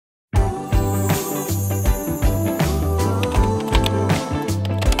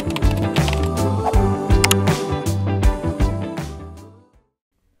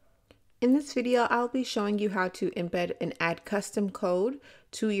In this video, I'll be showing you how to embed and add custom code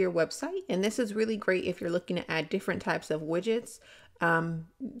to your website. And this is really great if you're looking to add different types of widgets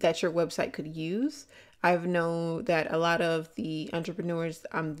that your website could use. I've known that a lot of the entrepreneurs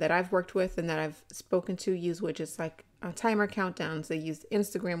that I've worked with and that I've spoken to use widgets like timer countdowns. They use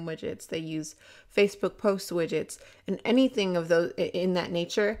Instagram widgets, they use Facebook post widgets, and anything of those in that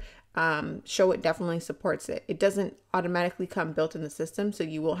nature. Showit definitely supports it. It doesn't automatically come built in the system, so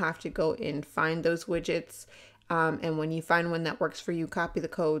you will have to go and find those widgets. And when you find one that works for you, copy the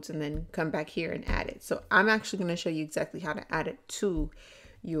codes and then come back here and add it. So I'm actually going to show you exactly how to add it to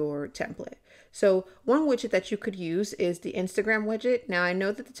your template. So one widget that you could use is the Instagram widget. Now I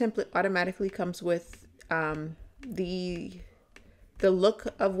know that the template automatically comes with the look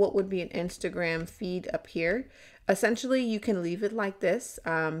of what would be an Instagram feed up here. Essentially, you can leave it like this.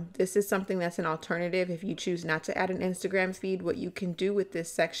 This is something that's an alternative. If you choose not to add an Instagram feed, what you can do with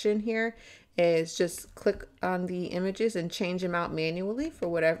this section here is just click on the images and change them out manually for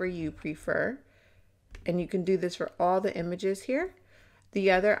whatever you prefer. And you can do this for all the images here.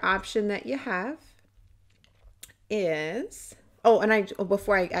 The other option that you have is,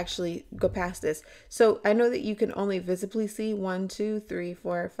 before I actually go past this, so I know that you can only visibly see 1, 2, 3,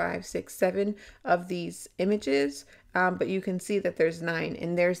 4, 5, 6, 7 of these images, but you can see that there's 9,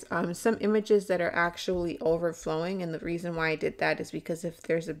 and there's some images that are actually overflowing. And the reason why I did that is because if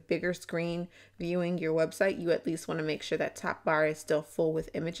there's a bigger screen viewing your website, you at least want to make sure that top bar is still full with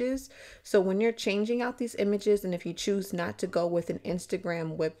images. So when you're changing out these images, and if you choose not to go with an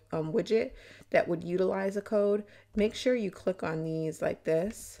Instagram widget that would utilize a code, make sure you click on these like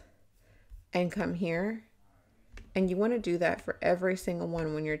this and come here. And you want to do that for every single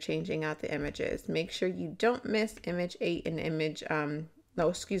one when you're changing out the images. Make sure you don't miss image 8 and image 1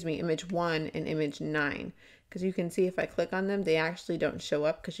 and image 9. Because you can see if I click on them, they actually don't show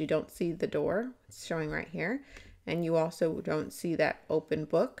up because you don't see the door. It's showing right here. And you also don't see that open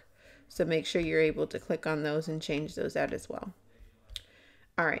book. So make sure you're able to click on those and change those out as well.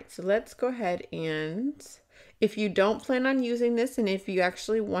 All right, so let's go ahead and, if you don't plan on using this, and if you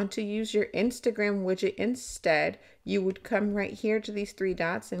actually want to use your Instagram widget instead, you would come right here to these 3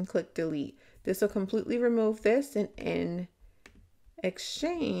 dots and click delete. This will completely remove this, and in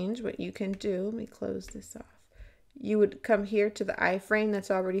exchange, what you can do, let me close this off. You would come here to the iframe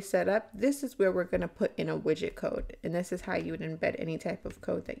that's already set up. This is where we're going to put in a widget code, and this is how you would embed any type of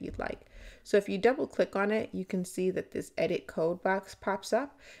code that you'd like. So if you double click on it, you can see that this edit code box pops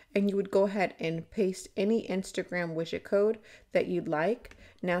up, and you would go ahead and paste any Instagram widget code that you'd like.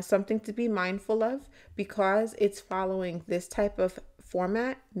 Now, something to be mindful of, because it's following this type of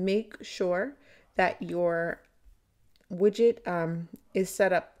format, make sure that your widget is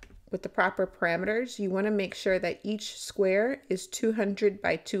set up with the proper parameters. You want to make sure that each square is 200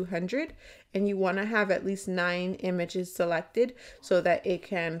 by 200, and you want to have at least 9 images selected so that it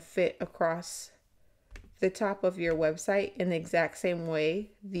can fit across the top of your website in the exact same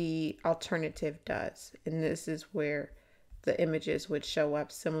way the alternative does. And this is where the images would show up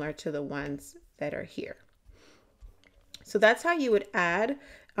similar to the ones that are here. So that's how you would add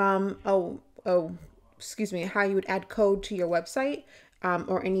how you would add code to your website.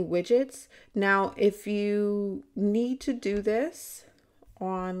 Or any widgets. Now, if you need to do this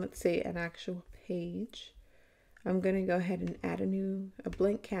on, let's say, an actual page, I'm going to go ahead and add a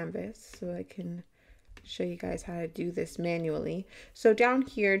blank canvas so I can show you guys how to do this manually. So down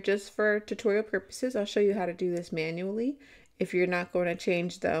here, just for tutorial purposes, I'll show you how to do this manually. If you're not going to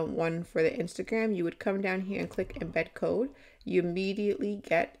change the one for the Instagram, you would come down here and click embed code. You immediately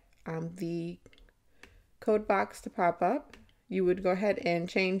get the code box to pop up. You would go ahead and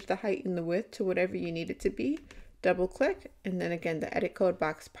change the height and the width to whatever you need it to be. Double click, and then again, the edit code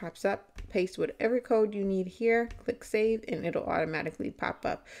box pops up. Paste whatever code you need here, click save, and it'll automatically pop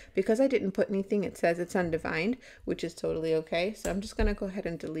up. Because I didn't put anything, it says it's undefined, which is totally okay. So I'm just gonna go ahead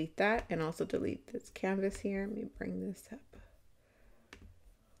and delete that, and also delete this canvas here. Let me bring this up.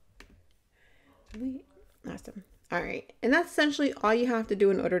 Delete, awesome. All right, and that's essentially all you have to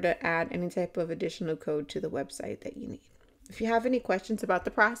do in order to add any type of additional code to the website that you need. If you have any questions about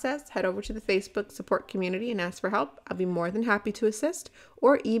the process, head over to the Facebook support community and ask for help. I'll be more than happy to assist,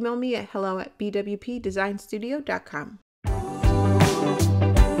 or email me at hello@bwpdesignstudio.com.